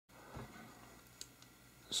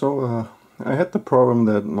I had the problem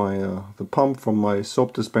that my the pump from my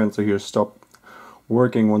soap dispenser here stopped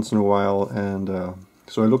working once in a while, and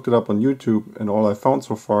so I looked it up on YouTube, and all I found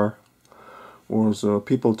so far was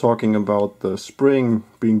people talking about the spring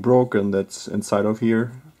being broken that's inside of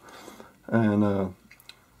here. And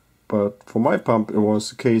but for my pump, it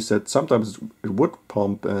was the case that sometimes it would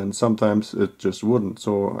pump and sometimes it just wouldn't.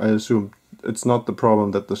 So I assume it's not the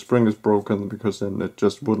problem that the spring is broken, because then it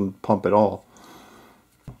just wouldn't pump at all.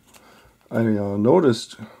 I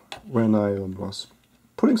noticed when I was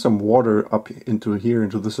putting some water up into here,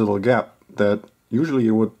 into this little gap, that usually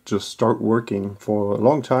it would just start working for a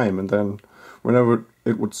long time, and then whenever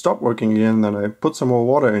it would stop working again, then I put some more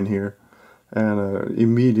water in here, and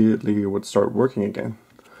immediately it would start working again.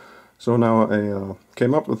 So now I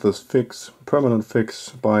came up with this fix, permanent fix,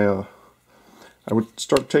 by I would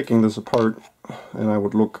start taking this apart, and I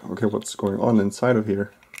would look, okay, what's going on inside of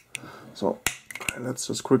here. So let's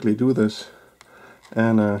just quickly do this,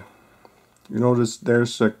 and you notice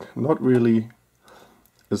there's not really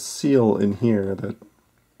a seal in here that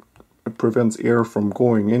prevents air from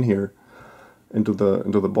going in here into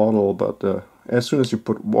the bottle, but as soon as you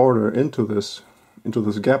put water into this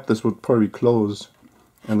gap, this would probably close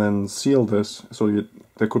and then seal this, so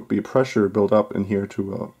there could be pressure built up in here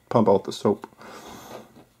to pump out the soap.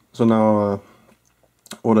 So now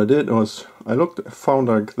what I did was I found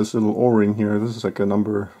like this little O-ring here. This is like a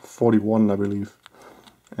number 41, I believe,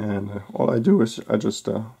 and all I do is I just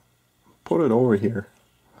put it over here,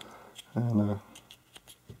 and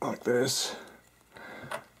like this,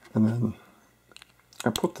 and then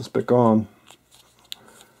I put this back on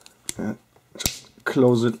and just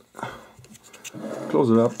close it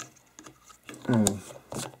up, and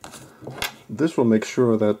this will make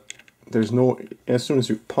sure that there's no, as soon as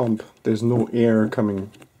you pump, there's no air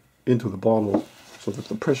coming into the bottle, so that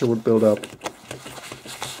the pressure would build up.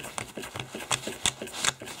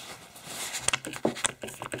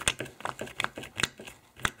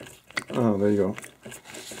 Oh, there you go.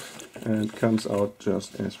 And it comes out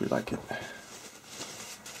just as we like it.